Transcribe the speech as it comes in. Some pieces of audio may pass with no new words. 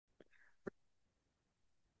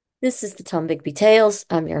This is the Tom Bigby Tales.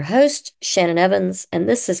 I'm your host, Shannon Evans, and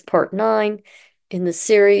this is part 9 in the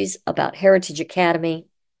series about Heritage Academy,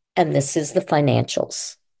 and this is the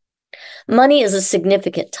financials. Money is a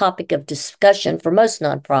significant topic of discussion for most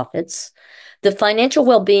nonprofits. The financial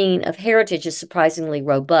well being of Heritage is surprisingly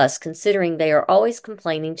robust, considering they are always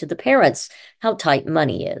complaining to the parents how tight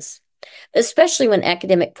money is. Especially when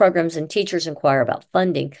academic programs and teachers inquire about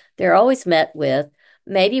funding, they're always met with,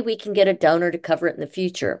 maybe we can get a donor to cover it in the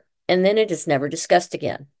future, and then it is never discussed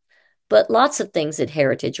again. But lots of things at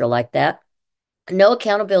Heritage are like that. No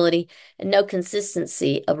accountability and no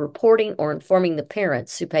consistency of reporting or informing the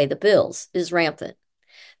parents who pay the bills is rampant.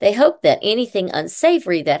 They hope that anything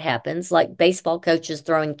unsavory that happens, like baseball coaches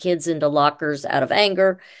throwing kids into lockers out of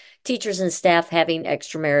anger, teachers and staff having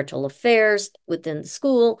extramarital affairs within the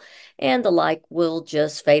school, and the like, will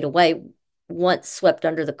just fade away once swept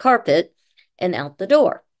under the carpet and out the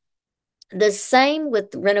door. The same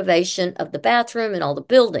with the renovation of the bathroom and all the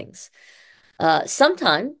buildings.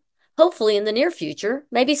 Sometime, hopefully in the near future,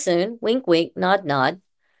 maybe soon, wink, wink, nod, nod,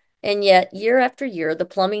 and yet, year after year, the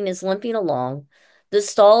plumbing is limping along. The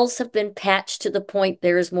stalls have been patched to the point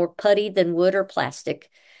there is more putty than wood or plastic.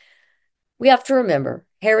 We have to remember,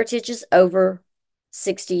 heritage is over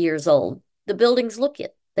 60 years old. The buildings look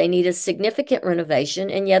it. They need a significant renovation,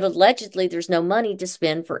 and yet allegedly there's no money to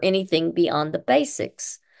spend for anything beyond the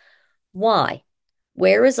basics. Why?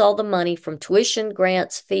 Where is all the money from tuition,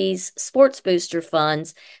 grants, fees, sports booster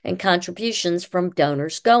funds, and contributions from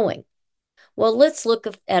donors going? Well, let's look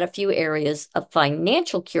at a few areas of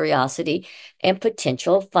financial curiosity and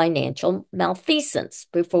potential financial malfeasance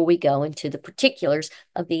before we go into the particulars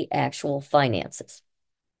of the actual finances.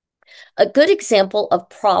 A good example of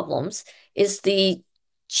problems is the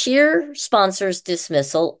cheer sponsor's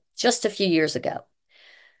dismissal just a few years ago.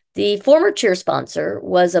 The former cheer sponsor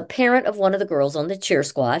was a parent of one of the girls on the cheer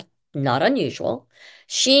squad, not unusual.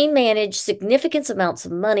 She managed significant amounts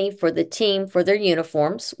of money for the team for their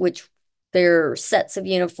uniforms, which their sets of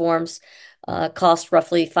uniforms cost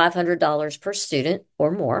roughly $500 per student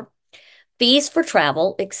or more, fees for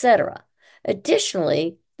travel, etc.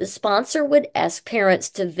 Additionally, the sponsor would ask parents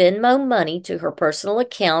to Venmo money to her personal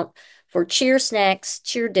account for cheer snacks,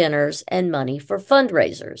 cheer dinners, and money for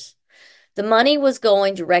fundraisers. The money was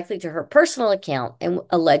going directly to her personal account and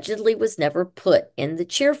allegedly was never put in the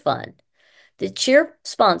cheer fund. The cheer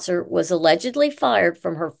sponsor was allegedly fired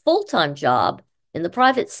from her full-time job in the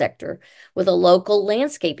private sector with a local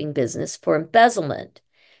landscaping business for embezzlement.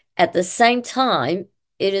 At the same time,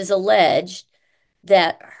 it is alleged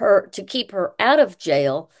that her to keep her out of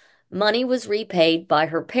jail, money was repaid by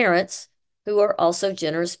her parents, who are also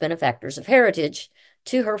generous benefactors of Heritage,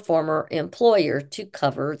 to her former employer to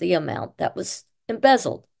cover the amount that was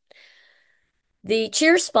embezzled. The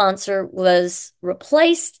cheer sponsor was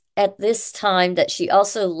replaced at this time that she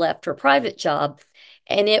also left her private job,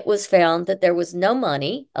 and it was found that there was no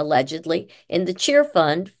money, allegedly, in the cheer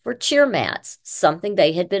fund for cheer mats, something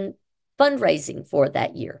they had been fundraising for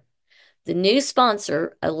that year. The new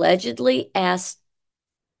sponsor allegedly asked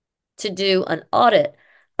to do an audit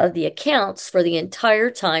of the accounts for the entire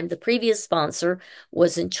time the previous sponsor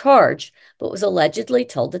was in charge, but was allegedly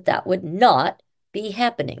told that that would not be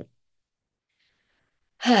happening.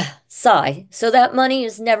 Sigh. So that money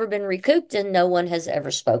has never been recouped and no one has ever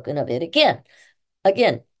spoken of it again.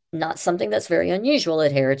 Again, not something that's very unusual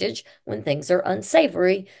at Heritage. When things are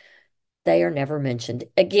unsavory, they are never mentioned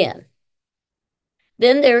again.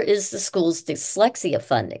 Then there is the school's dyslexia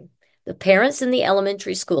funding. The parents in the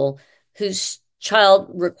elementary school whose child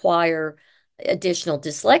require additional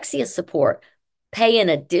dyslexia support pay an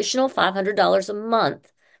additional $500 a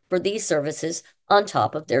month for these services on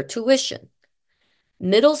top of their tuition.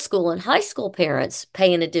 Middle school and high school parents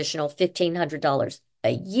pay an additional $1,500 a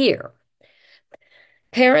year.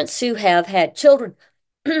 Parents who have had children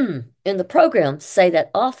in the program say that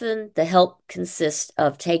often the help consists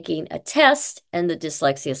of taking a test and the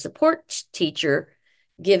dyslexia support teacher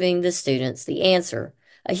giving the students the answer,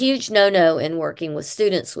 a huge no-no in working with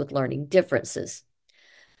students with learning differences.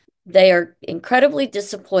 They are incredibly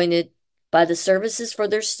disappointed by the services for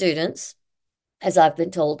their students, as I've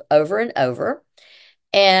been told over and over,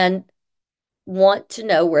 and want to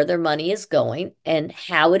know where their money is going and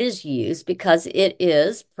how it is used because it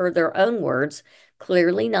is, per their own words,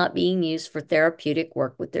 clearly not being used for therapeutic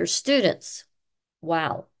work with their students.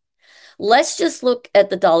 Wow. Let's just look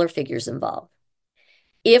at the dollar figures involved.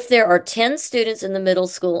 If there are 10 students in the middle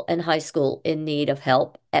school and high school in need of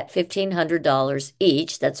help at $1,500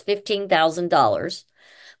 each, that's $15,000.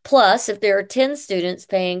 Plus, if there are 10 students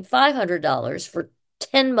paying $500 for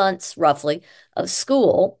 10 months roughly of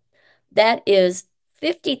school, that is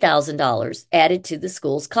 $50,000 added to the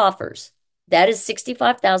school's coffers. That is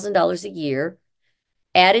 $65,000 a year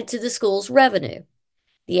added to the school's revenue.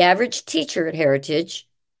 The average teacher at Heritage,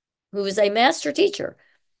 who is a master teacher,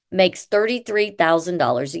 makes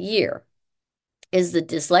 $33,000 a year. Is the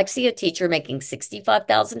dyslexia teacher making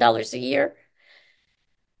 $65,000 a year?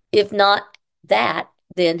 If not that,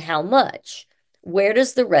 then how much? Where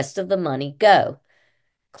does the rest of the money go?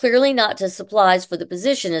 Clearly not to supplies for the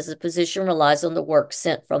position, as the position relies on the work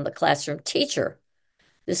sent from the classroom teacher.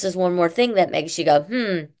 This is one more thing that makes you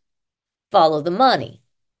go, follow the money.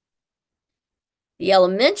 The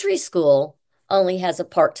elementary school only has a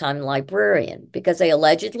part-time librarian because they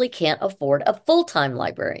allegedly can't afford a full-time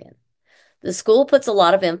librarian. The school puts a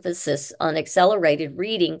lot of emphasis on accelerated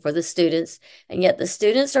reading for the students, and yet the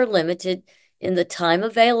students are limited in the time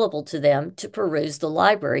available to them to peruse the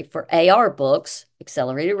library for AR books,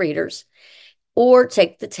 accelerated readers, or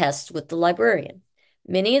take the tests with the librarian.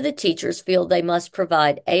 Many of the teachers feel they must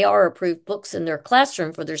provide AR-approved books in their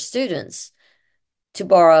classroom for their students to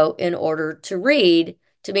borrow in order to read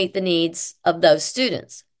to meet the needs of those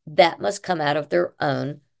students. That must come out of their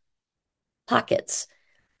own pockets,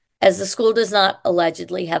 as the school does not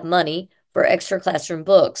allegedly have money for extra classroom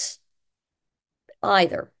books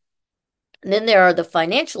either. And then there are the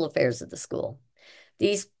financial affairs of the school.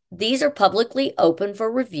 These are publicly open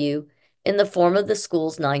for review in the form of the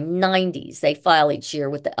school's 990s they file each year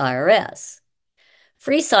with the IRS.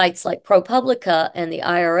 Free sites like ProPublica and the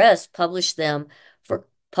IRS publish them for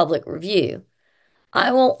public review.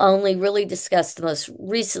 I will only really discuss the most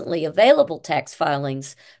recently available tax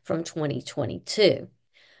filings from 2022.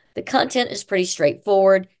 The content is pretty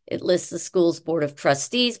straightforward. It lists the school's board of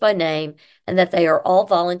trustees by name and that they are all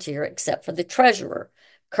volunteer except for the treasurer,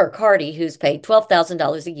 Kirk Hardy, who's paid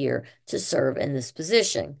 $12,000 a year to serve in this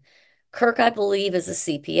position. Kirk, I believe, is a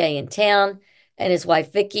CPA in town, and his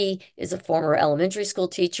wife, Vicki, is a former elementary school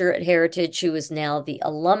teacher at Heritage who is now the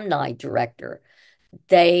alumni director.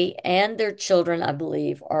 They and their children, I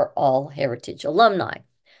believe, are all Heritage alumni.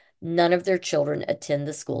 None of their children attend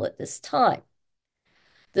the school at this time.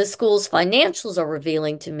 The school's financials are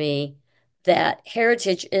revealing to me that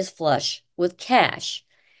Heritage is flush with cash.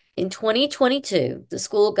 In 2022, the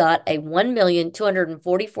school got a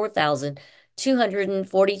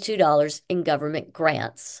 $1,244,242 in government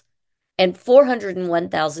grants and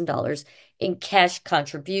 $401,000 in cash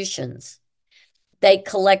contributions. They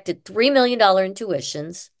collected $3 million in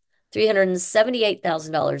tuitions,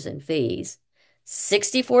 $378,000 in fees,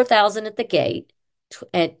 $64,000 at the gate,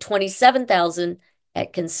 and $27,000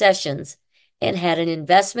 at concessions, and had an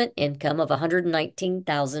investment income of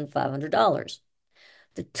 $119,500.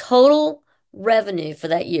 The total revenue for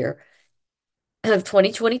that year of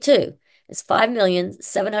 2022 is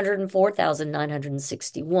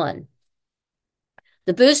 $5,704,961.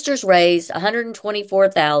 The boosters raised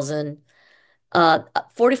 $124,000.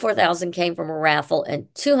 44,000 came from a raffle and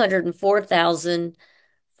 204,000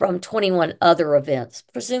 from 21 other events,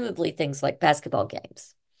 presumably things like basketball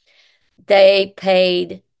games.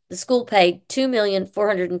 The school paid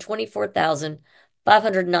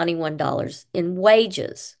 $2,424,591 in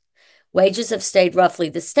wages. Wages have stayed roughly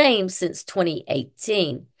the same since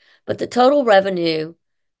 2018, but the total revenue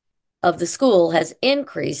of the school has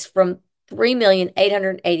increased from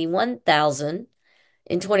 $3,881,000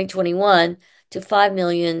 in 2021 to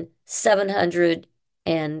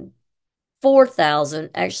 $5,704,000,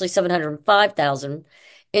 actually $705,000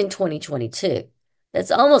 in 2022.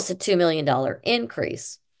 That's almost a $2 million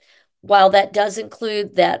increase. While that does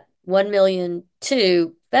include that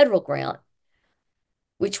 $1,200,000 federal grant,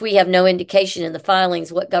 which we have no indication in the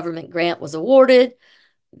filings what government grant was awarded.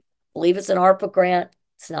 I believe it's an ARPA grant.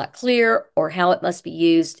 It's not clear or how it must be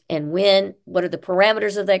used and when. What are the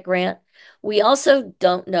parameters of that grant? We also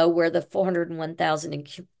don't know where the $401,000 in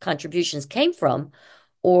contributions came from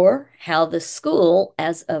or how the school,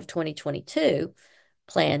 as of 2022,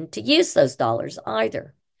 planned to use those dollars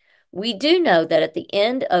either. We do know that at the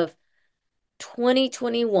end of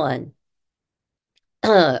 2021,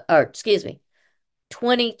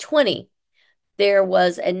 2020, there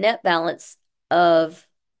was a net balance of,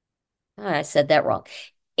 I said that wrong.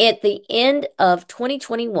 At the end of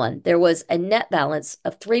 2021, there was a net balance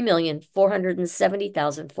of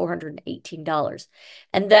 $3,470,418.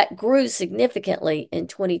 And that grew significantly in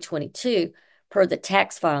 2022 per the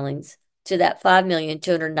tax filings to that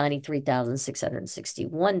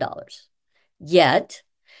 $5,293,661. Yet,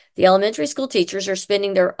 the elementary school teachers are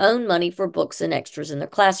spending their own money for books and extras in their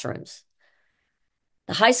classrooms.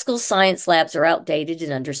 The high school science labs are outdated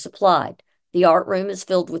and undersupplied. The art room is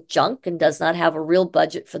filled with junk and does not have a real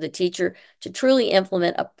budget for the teacher to truly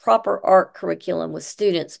implement a proper art curriculum with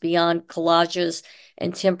students beyond collages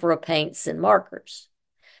and tempera paints and markers.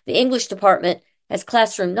 The English department has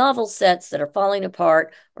classroom novel sets that are falling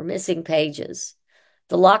apart or missing pages.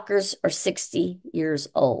 The lockers are 60 years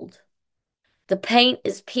old. The paint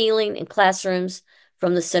is peeling in classrooms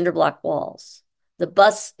from the cinder block walls. The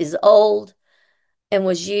bus is old and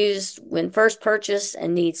was used when first purchased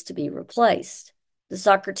and needs to be replaced. The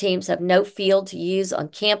soccer teams have no field to use on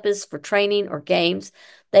campus for training or games.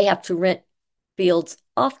 They have to rent fields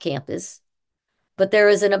off campus. But there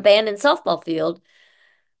is an abandoned softball field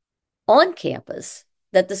on campus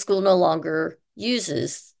that the school no longer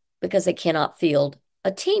uses because they cannot field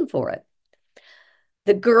a team for it.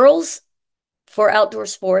 The girls for outdoor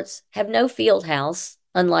sports have no field house,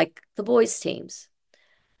 unlike the boys' teams.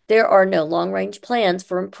 There are no long range plans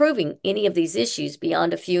for improving any of these issues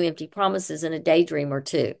beyond a few empty promises and a daydream or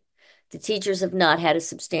two. The teachers have not had a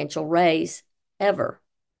substantial raise ever.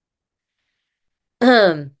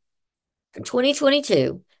 In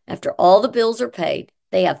 2022, after all the bills are paid,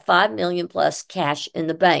 they have 5 million plus cash in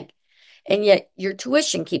the bank. And yet your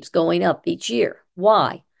tuition keeps going up each year.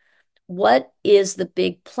 Why? What is the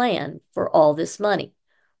big plan for all this money?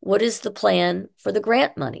 What is the plan for the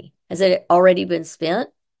grant money? Has it already been spent?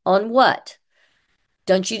 On what?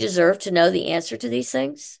 Don't you deserve to know the answer to these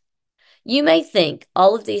things? You may think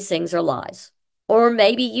all of these things are lies. Or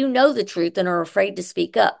maybe you know the truth and are afraid to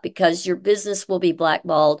speak up because your business will be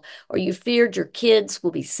blackballed, or you feared your kids will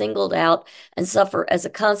be singled out and suffer as a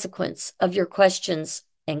consequence of your questions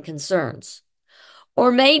and concerns.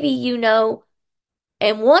 Or maybe you know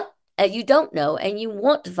and want you don't know and you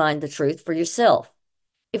want to find the truth for yourself.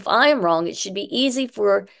 If I am wrong, it should be easy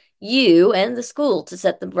for you and the school to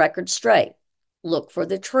set the record straight. Look for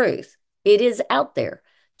the truth. It is out there,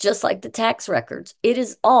 just like the tax records. It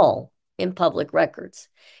is all in public records.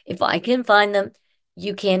 If I can find them,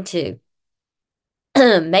 you can too.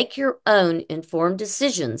 Make your own informed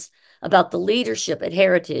decisions about the leadership at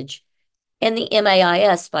Heritage and the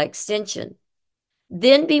MAIS by extension.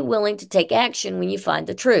 Then be willing to take action when you find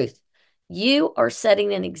the truth. You are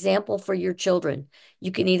setting an example for your children.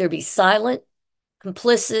 You can either be silent,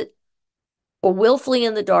 complicit, or willfully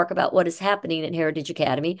in the dark about what is happening at Heritage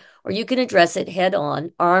Academy, or you can address it head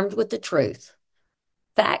on, armed with the truth.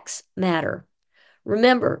 Facts matter.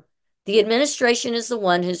 Remember, the administration is the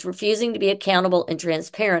one who's refusing to be accountable and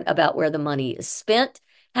transparent about where the money is spent,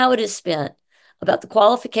 how it is spent, about the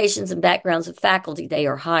qualifications and backgrounds of faculty they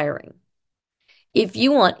are hiring. If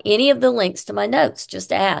you want any of the links to my notes,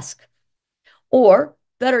 just ask. Or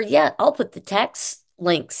better yet, I'll put the tax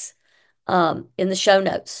links in the show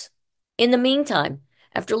notes. In the meantime,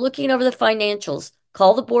 after looking over the financials,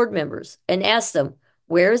 call the board members and ask them,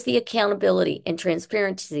 where is the accountability and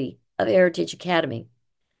transparency of Heritage Academy?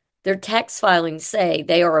 Their tax filings say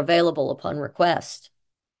they are available upon request.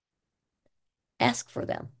 Ask for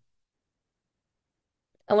them.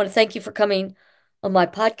 I want to thank you for coming on my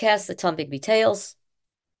podcast, The Tom Bigby Tales.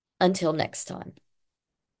 Until next time.